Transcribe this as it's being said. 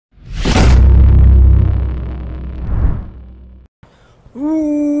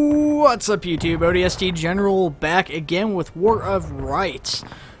Ooh, what's up YouTube? ODST General back again with War of Rights.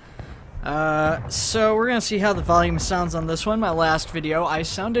 So we're gonna see how the volume sounds on this one. My last video, I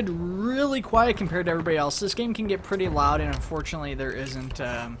sounded really quiet compared to everybody else. This game can get pretty loud, and unfortunately there isn't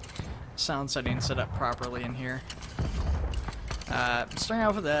sound settings set up properly in here. Starting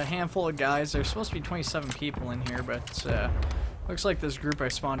off with a handful of guys. There's supposed to be 27 people in here, but looks like this group I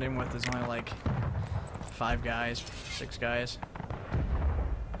spawned in with is only like 5 guys, 6 guys.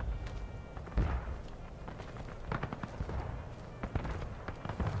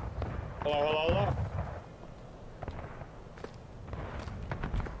 Hello.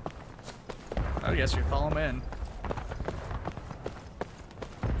 I guess we follow him in.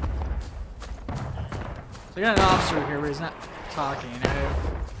 So we got an officer here, but he's not talking. I have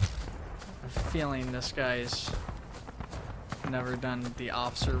a feeling this guy's never done the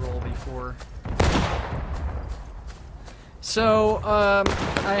officer role before. So,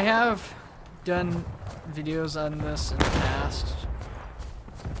 I have done videos on this in the past.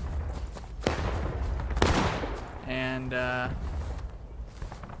 And, yeah,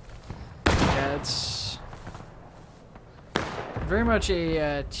 it's very much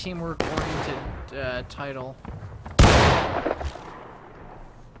a teamwork-oriented title. I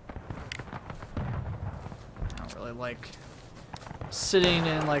don't really like sitting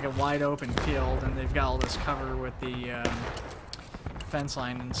in like a wide open field, and they've got all this cover with the fence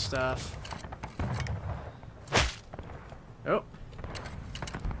line and stuff. Oh,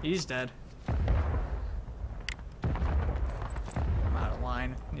 he's dead.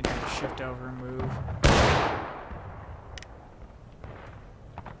 Need to shift over and move.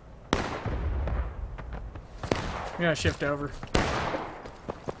 I'm gonna shift over.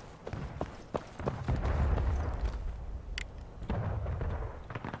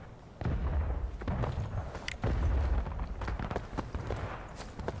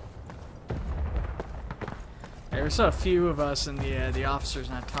 There's a few of us, and the officer's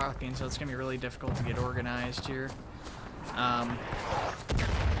not talking, so it's gonna be really difficult to get organized here.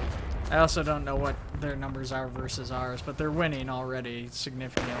 I also don't know what their numbers are versus ours, but they're winning already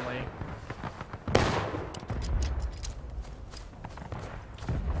significantly.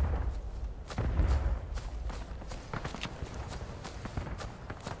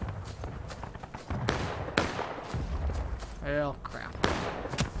 Well, crap.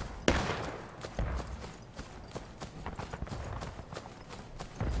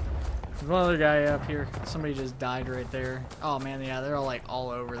 There's one other guy up here. Somebody just died right there. Oh man, yeah, they're all like all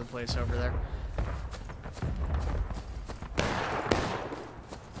over the place over there.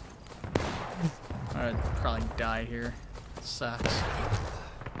 I'd probably die here. Sucks.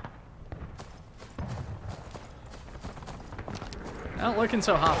 Not looking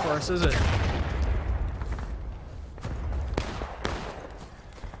so hot for us, is it?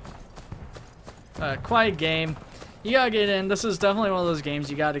 Quiet game. You gotta get in. This is definitely one of those games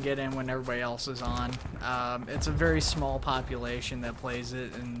you gotta get in when everybody else is on. It's a very small population that plays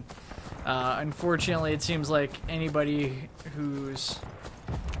it, and unfortunately it seems like anybody who's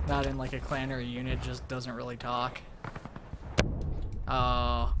not in like a clan or a unit just doesn't really talk.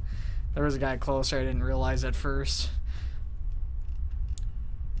 Oh, there was a guy closer. I didn't realize at first.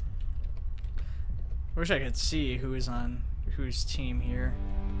 Wish I could see who is on whose team here.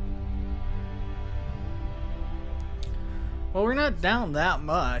 Well, we're not down that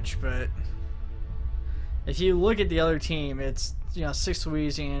much, but if you look at the other team, it's, you know, 6th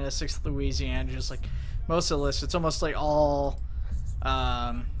Louisiana, 6th Louisiana, just like most of the list. It's almost like all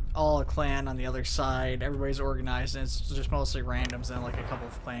a clan on the other side. Everybody's organized, and it's just mostly randoms and like a couple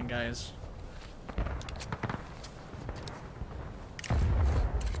of clan guys.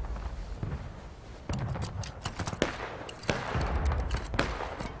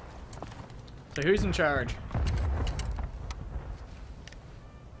 So who's in charge?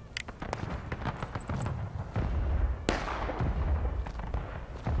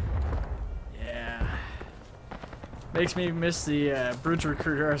 Makes me miss the bridge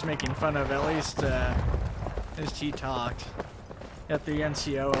recruiter I was making fun of. At least he talked. Got the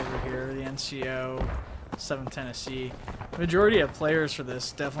NCO over here, the NCO 7th Tennessee. Majority of players for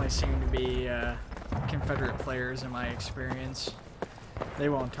this definitely seem to be Confederate players in my experience. They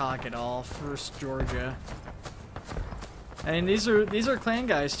won't talk at all. 1st Georgia. And these are clan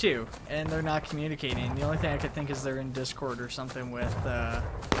guys too, and they're not communicating. The only thing I could think is they're in Discord or something with the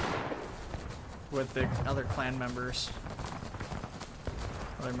other clan members,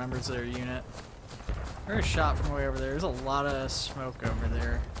 other members of their unit. There's a shot from way over there. There's a lot of smoke over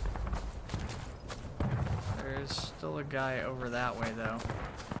there. There's still a guy over that way though.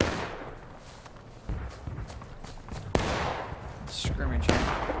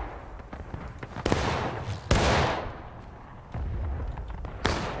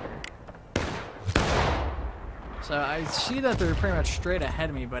 So I see that they're pretty much straight ahead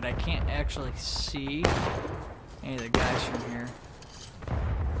of me, but I can't actually see any of the guys from here.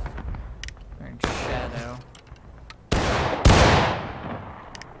 They're in shadow.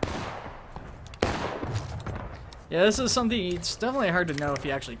 Yeah, this is something, it's definitely hard to know if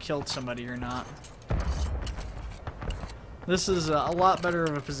you actually killed somebody or not. This is a lot better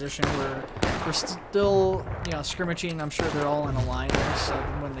of a position where we're still, you know, scrimmaging. I'm sure they're all in a line there, so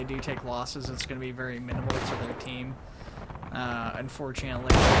when they do take losses, it's going to be very minimal to their team.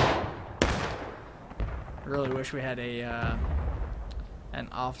 Unfortunately, I really wish we had a an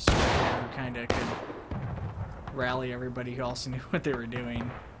officer there who kind of could rally everybody who also knew what they were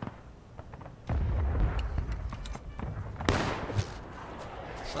doing.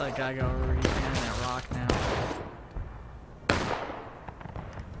 So that guy go over, he's behind that rock now.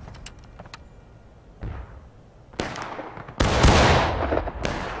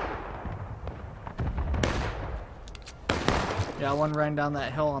 Yeah, one ran down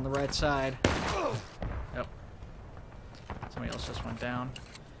that hill on the right side. Yep. Somebody else just went down.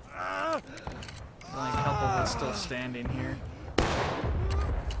 There's only a couple of us still standing here.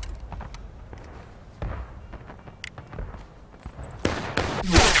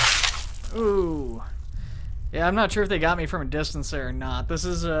 Ooh. Yeah, I'm not sure if they got me from a distance there or not. This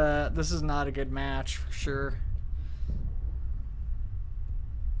is not a good match for sure.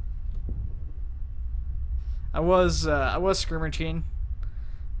 I was scrimmaging,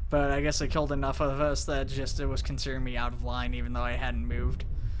 but I guess I killed enough of us that it was considering me out of line even though I hadn't moved.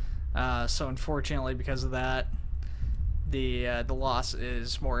 So unfortunately, because of that, the loss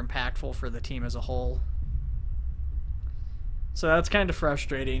is more impactful for the team as a whole. So that's kind of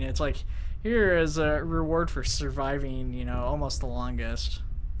frustrating. It's like, here is a reward for surviving, you know, almost the longest.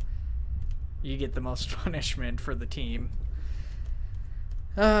 You get the most punishment for the team.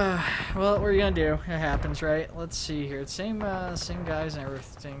 Well, what are you gonna do? It happens, right? Let's see here. Same guys and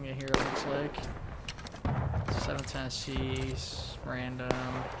everything here, it looks like. 7 Tennessee, random.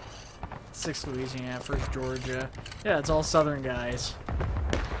 6 Louisiana, 1st Georgia. Yeah, it's all Southern guys.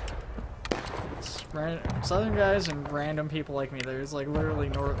 Southern guys and random people like me. There's like literally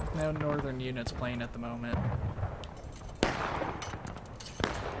no northern units playing at the moment.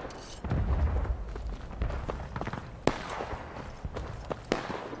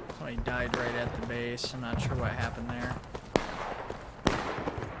 Somebody died right at the base. I'm not sure what happened there.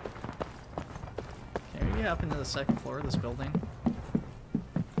 Can we get up into the 2nd floor of this building?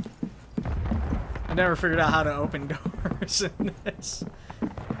 I never figured out how to open doors in this.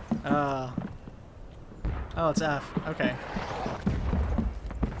 Oh, it's F. Okay.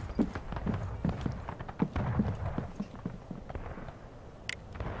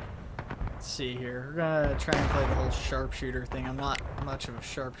 Let's see here. We're gonna try and play the whole sharpshooter thing. I'm not much of a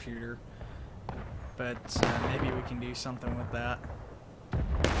sharpshooter, but maybe we can do something with that.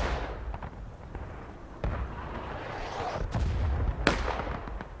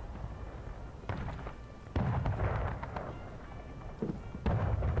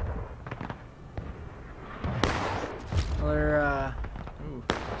 Ooh,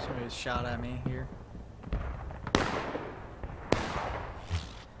 somebody's shot at me here.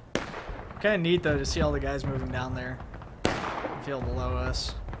 Kind of neat though to see all the guys moving down there. The field below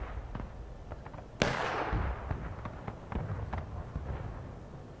us.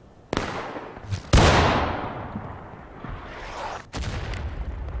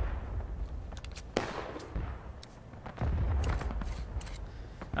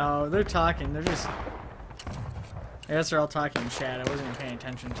 Oh, they're talking. They're just... I guess they're all talking in chat. I wasn't even paying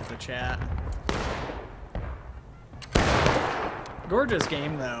attention to the chat. Gorgeous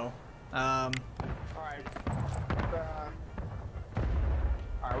game, though. Alright.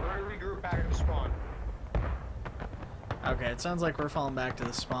 Alright, we're gonna regroup back at the spawn. Okay, it sounds like we're falling back to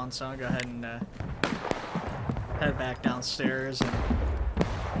the spawn, so I'll go ahead and head back downstairs and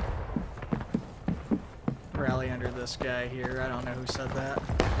rally under this guy here. I don't know who said that.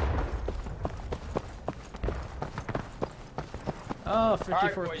 Oh, 54.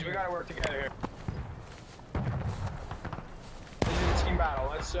 Alright, boys, we gotta work together here. This is a team battle.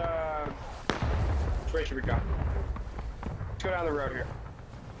 Let's, which way should we go? Let's go down the road here.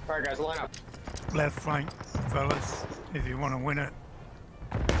 Alright, guys, line up. Left flank, fellas, if you want to win it.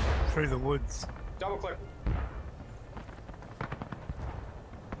 Through the woods. Double click.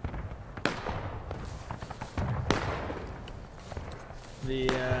 The,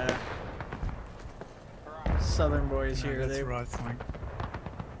 Southern boys No, here, that's they... right flank.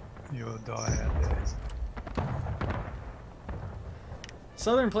 You'll die out there.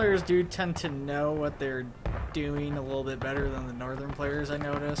 Southern players do tend to know what they're doing a little bit better than the northern players, I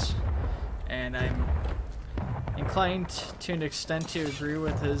notice. And I'm, inclined to an extent to agree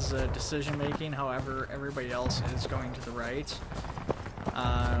with his decision making. However, everybody else is going to the right.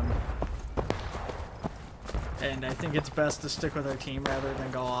 And I think it's best to stick with our team rather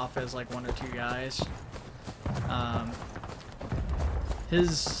than go off as like 1 or 2 guys.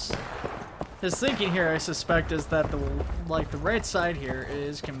 His thinking here, I suspect, is that the right side here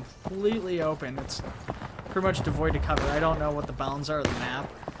is completely open. It's pretty much devoid of cover. I don't know what the bounds are of the map.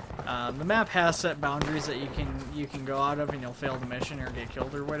 The map has set boundaries that you can go out of and you'll fail the mission or get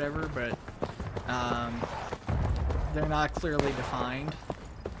killed or whatever, but they're not clearly defined.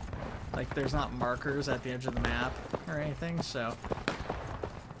 Like, there's not markers at the edge of the map or anything, so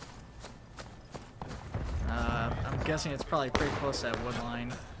I'm guessing it's probably pretty close to that wood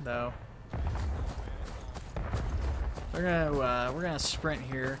line, though. We're gonna sprint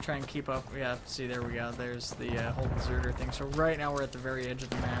here, try and keep up. Yeah, see, there we go. There's the whole deserter thing. So right now we're at the very edge of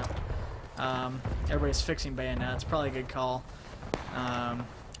the map. Everybody's fixing bayonets. Probably a good call. I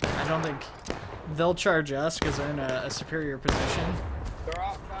don't think they'll charge us because they're in a superior position. They're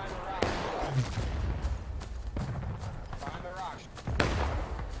off behind the rocks. Behind the rocks.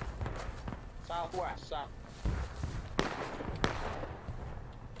 Southwest, south.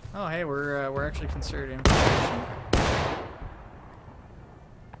 Oh, hey, we're actually considered in position.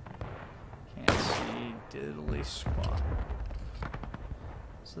 Can't see diddly squat.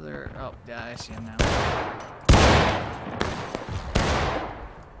 So they're, oh yeah, I see him now.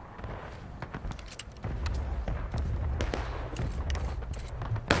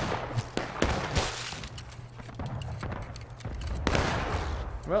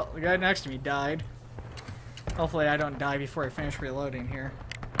 Well, the guy next to me died. Hopefully I don't die before I finish reloading here.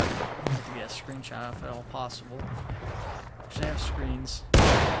 I have to get a screenshot if at all possible. Actually, I have screens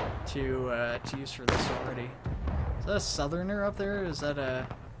to use for this already. Is that a southerner up there? Is that a...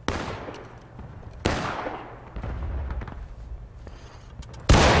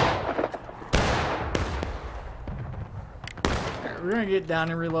 Alright, we're gonna get down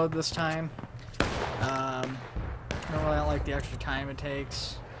and reload this time. Normally I don't like the extra time it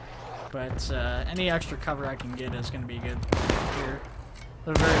takes, but any extra cover I can get is going to be good here.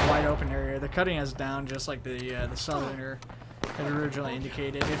 It's a very wide open area. They're cutting us down just like the southerner had originally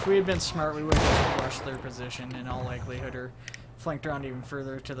indicated. If we had been smart, we would have just rushed their position in all likelihood, or flanked around even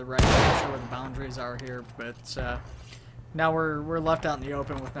further to the right. I'm not sure where the boundaries are here, but now we're left out in the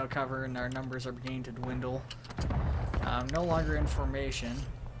open with no cover, and our numbers are beginning to dwindle. No longer in formation.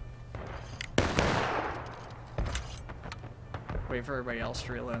 Wait for everybody else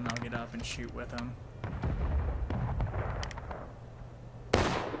to reload and I'll get up and shoot with them.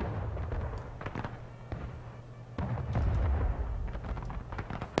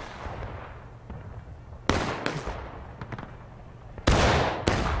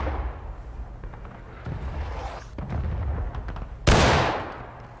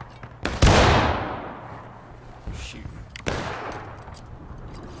 Shoot.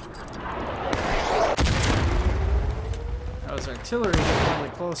 That was artillery getting really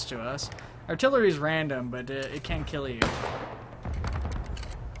close to us. Artillery is random, but it can kill you.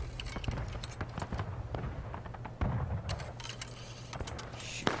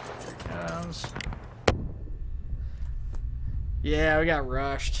 Shoot, there it comes. Yeah, we got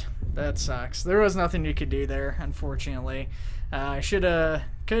rushed. That sucks. There was nothing you could do there, unfortunately. I could have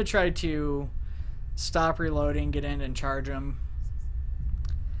tried to stop reloading, get in and charge him.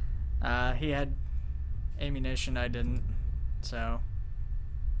 He had ammunition, I didn't. So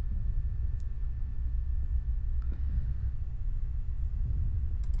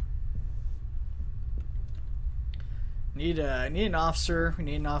need an officer. We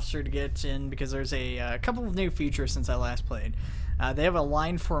need an officer to get in because there's a couple of new features since I last played. They have a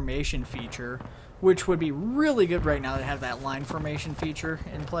line formation feature, which would be really good right now to have that line formation feature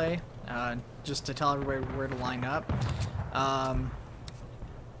in play, just to tell everybody where to line up.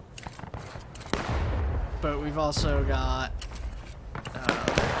 But we've also got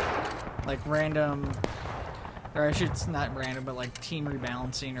like random, or I should not random, but like team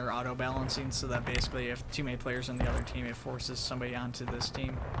rebalancing or auto balancing, so that basically if too many players on the other team, it forces somebody onto this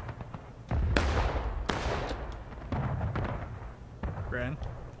team. Ren.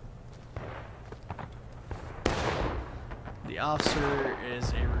 The officer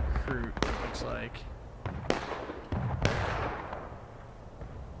is a recruit, it looks like.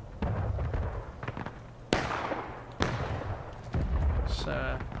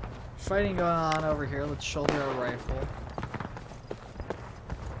 So, fighting going on over here. Let's shoulder our rifle.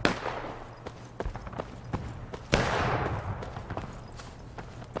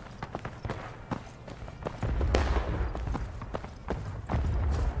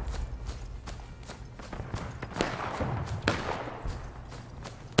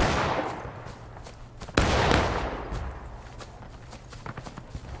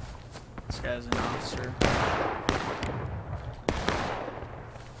 as an officer.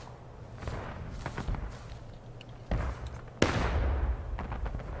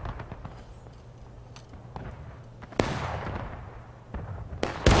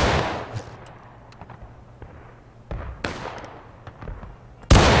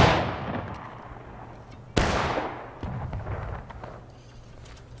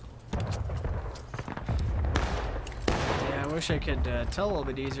 I wish I could tell a little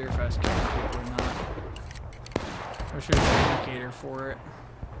bit easier if I was killing people or not. Wish there was an indicator for it.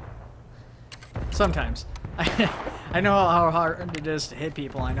 Sometimes. I know how hard it is to hit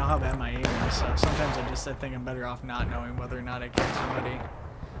people. I know how bad my aim is. So sometimes I think I'm better off not knowing whether or not I killed somebody.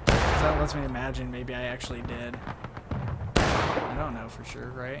 Because that lets me imagine maybe I actually did. I don't know for sure,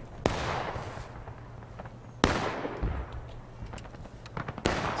 right?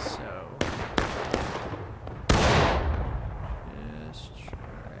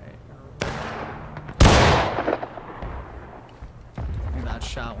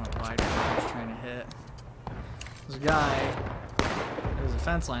 Shot went wide when I was trying to hit. There's a guy. There's a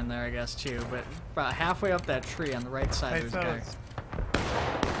fence line there, I guess, too. But about halfway up that tree on the right side, there's a guy.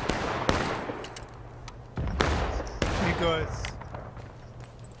 You guys.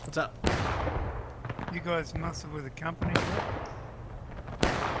 What's up? You guys muscle with a company?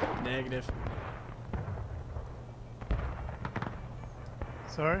 Negative.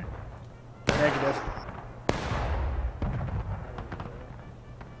 Sorry? Negative.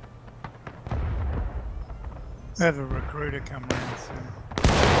 I have a recruiter coming in soon.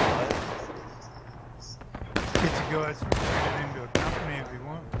 Get you guys recruited into a company if you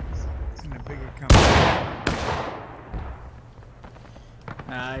want. It's in a bigger company.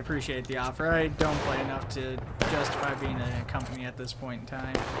 I appreciate the offer. I don't play enough to justify being in a company at this point in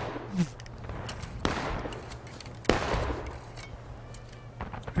time.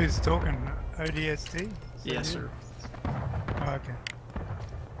 Who's talking? ODST? Yes, sir. Oh, okay.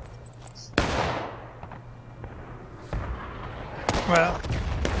 Well,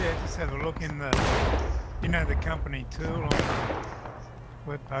 yeah, just have a look in the, you know, the company tool on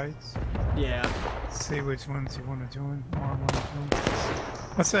the webpage. Yeah. See which ones you want to join. Or want to join.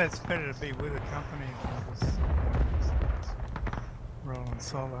 I say it's better to be with a company than just rolling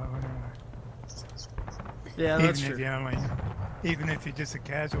solo anyway. Yeah, that's true. Even if you're just a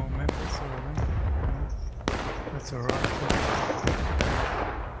casual member sort of thing, you know, that's alright.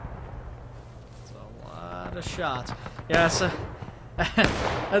 It's a lot of shots. Yeah, so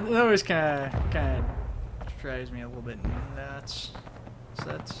that always kind of drives me a little bit nuts. So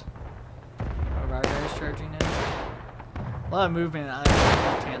that's of our guys charging in. A lot of movement on the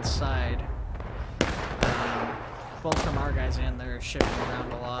left-hand side. Both from our guys and they're shifting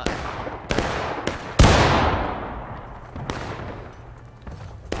around a lot.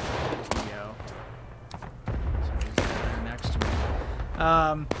 Somebody's there next to me.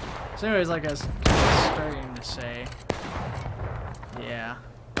 So anyways, like I was starting to say, yeah,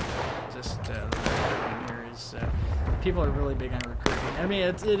 just the recruiting here is people are really big on recruiting. I mean,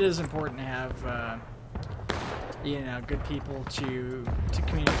 it is important to have you know, good people to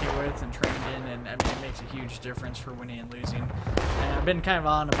communicate with and train in, and I mean, it makes a huge difference for winning and losing. And I've been kind of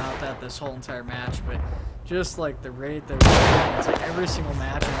on about that this whole entire match, but just like the rate that we're it's like every single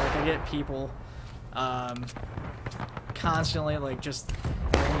match, and like I get people constantly like just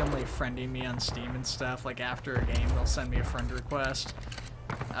randomly friending me on Steam and stuff. Like after a game, they'll send me a friend request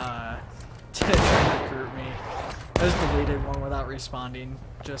to try to recruit me. I just deleted one without responding,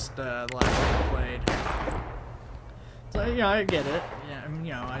 just the last time I played. So, you know, I get it. Yeah, I mean,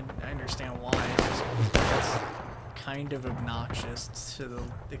 you know, I understand why. It's kind of obnoxious to the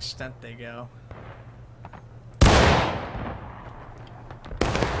extent they go.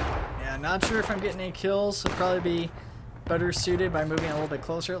 Yeah, not sure if I'm getting any kills. I'll probably be better suited by moving a little bit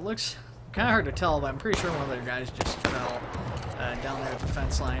closer. It looks kind of hard to tell, but I'm pretty sure one of their guys just fell down there at the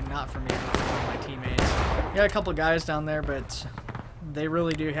fence line. Not for me, but for one of my teammates. Got a couple guys down there, but they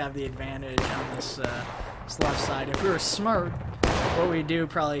really do have the advantage on this left side. If we were smart, what we do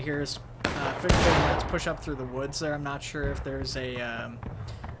probably here is fix the nets, push up through the woods there. I'm not sure if there's a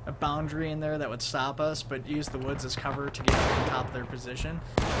boundary in there that would stop us, but use the woods as cover to get up on top of their position.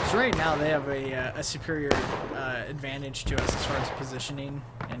 So right now they have a superior advantage to us as far as positioning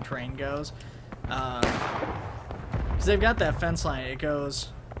and terrain goes. Because they've got that fence line. It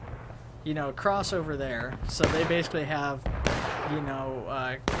goes, you know, across over there. So they basically have, you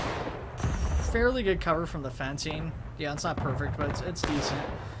know, fairly good cover from the fencing. Yeah, it's not perfect, but it's decent.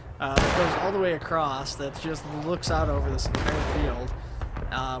 It goes all the way across. That just looks out over this entire field.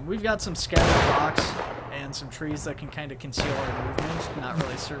 We've got some scattered rocks and some trees that can kind of conceal our movement, not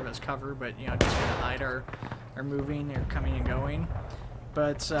really serve as cover, but you know, just kind of hide our moving or coming and going.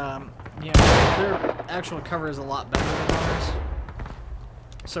 But you know, their actual cover is a lot better than ours.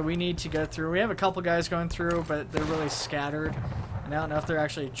 So we need to go through. We have a couple guys going through, but they're really scattered. And I don't know if they're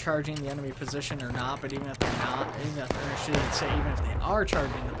actually charging the enemy position or not, but even if they're not, even if they are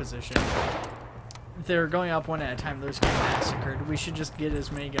charging the position, they're going up one at a time, they're just getting massacred. We should just get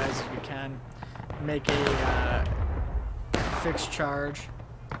as many guys as we can, make a fixed charge,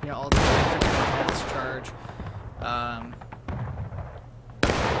 you know, all the fixed mass charge.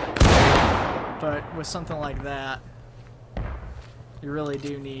 But with something like that, you really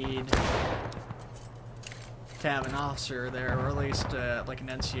do need to have an officer there, or at least like an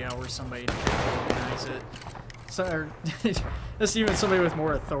NCO or somebody to kind of organize it. So, just even somebody with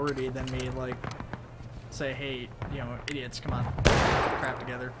more authority than me, like, say, hey, you know, idiots, come on, get your crap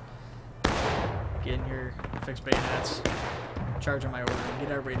together. Get in here, fix bayonets, charge on my order, and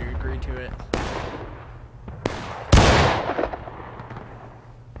get everybody to agree to it.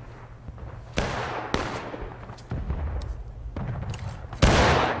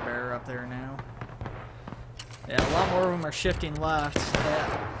 Flag bearer up there now. Yeah, a lot more of them are shifting left.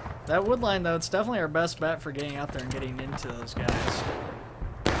 That wood line, though, it's definitely our best bet for getting out there and getting into those guys.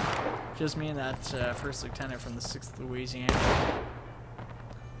 Just me and that first lieutenant from the 6th Louisiana.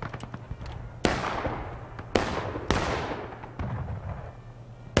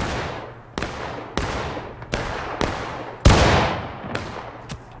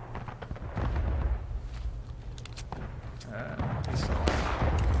 He's still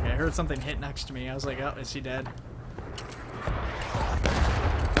alive. Yeah, I heard something hit next to me. I was like, oh, is he dead?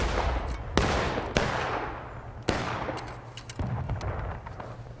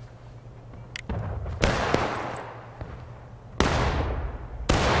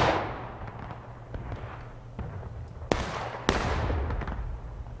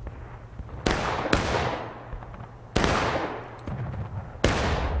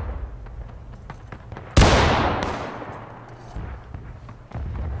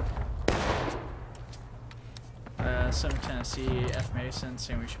 Southern Tennessee, F. Mason,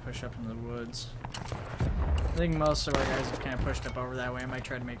 saying we should push up into the woods. I think most of our guys have kind of pushed up over that way. I might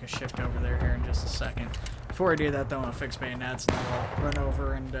try to make a shift over there here in just a second. Before I do that, though, I'm going to fix bayonets, and then we'll run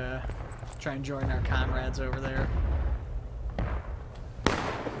over and try and join our comrades over there.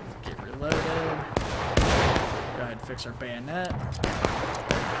 Get reloaded. Go ahead and fix our bayonet.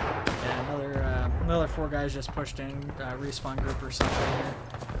 Yeah, another 4 guys just pushed in, respawn group or something here.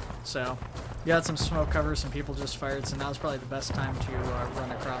 So, we got some smoke cover, some people just fired, so now's probably the best time to run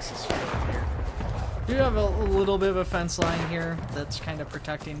across this field here. We do have a little bit of a fence line here that's kind of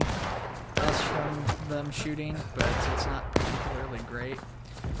protecting us from them shooting, but it's not particularly great.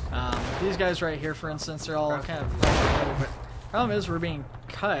 These guys right here, for instance, they're all kind of together, but the problem is we're being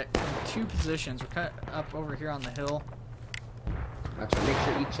cut in 2 positions. We're cut up over here on the hill. That's right. Make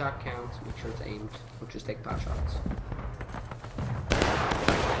sure each shot counts, make sure it's aimed. Don't just take pot shots.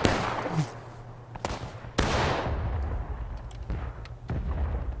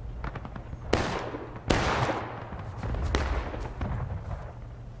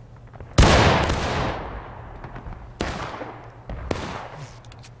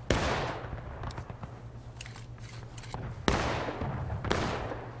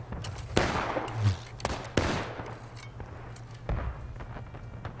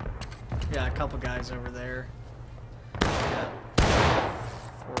 Yeah, a couple guys over there. Yeah.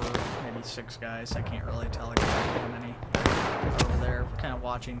 4, maybe 6 guys. I can't really tell exactly how many over there. We're kind of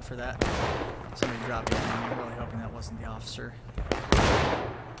watching for that. Somebody dropped behind me. I'm really hoping that wasn't the officer.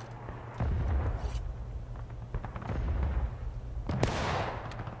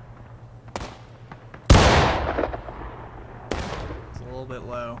 It's a little bit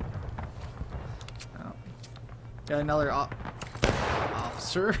low. Oh. Got another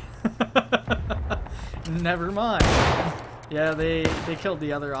officer. Never mind. Yeah, they killed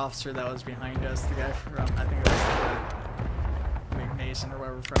the other officer that was behind us. The guy from, I think it was the Mason or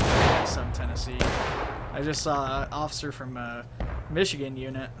whatever from 7 Tennessee. I just saw an officer from Michigan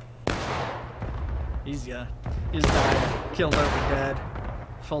unit. He's died. Killed over dead.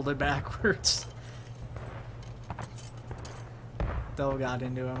 Folded backwards. Dell got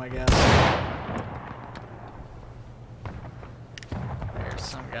into him, I guess. There's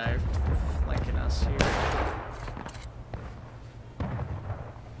some guy flanking us here.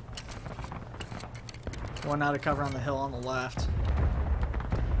 One out of cover on the hill on the left.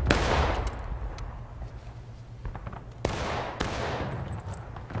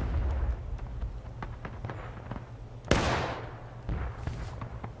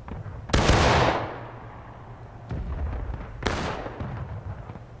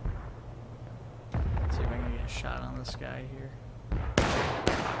 shot on this guy here.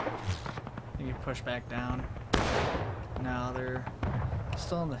 You can push back down. No, they're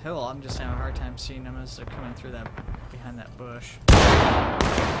still on the hill. I'm just having a hard time seeing them as they're coming through that behind that bush.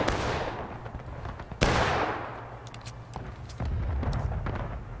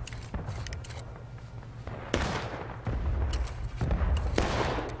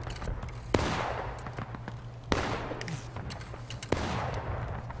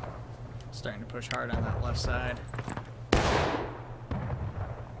 Starting to push hard on that left side.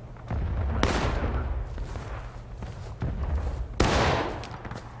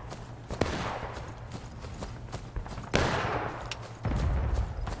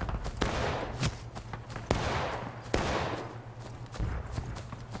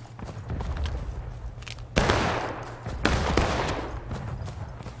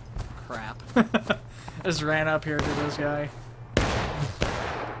 Crap. I just ran up here to this guy.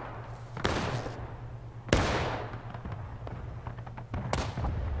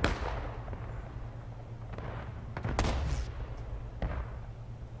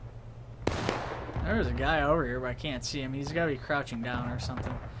 There's a guy over here, but I can't see him. He's got to be crouching down or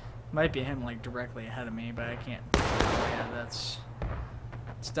something. Might be him, like, directly ahead of me, but I can't. Oh, yeah, it's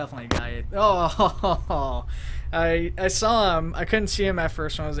definitely a guy. Oh, I saw him. I couldn't see him at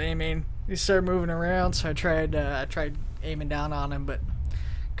first when I was aiming. He started moving around, so I tried aiming down on him, but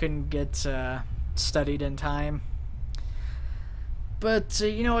couldn't get studied in time. But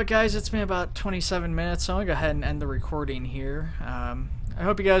you know what, guys? It's been about 27 minutes, so I'm gonna go ahead and end the recording here. I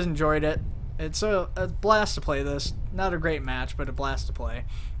hope you guys enjoyed it. It's a blast to play this. Not a great match, but a blast to play.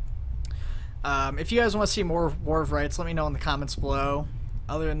 If you guys want to see more War of Rights, let me know in the comments below.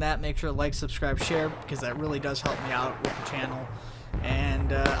 Other than that, make sure to like, subscribe, share, because that really does help me out with the channel.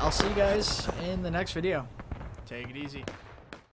 And I'll see you guys in the next video. Take it easy.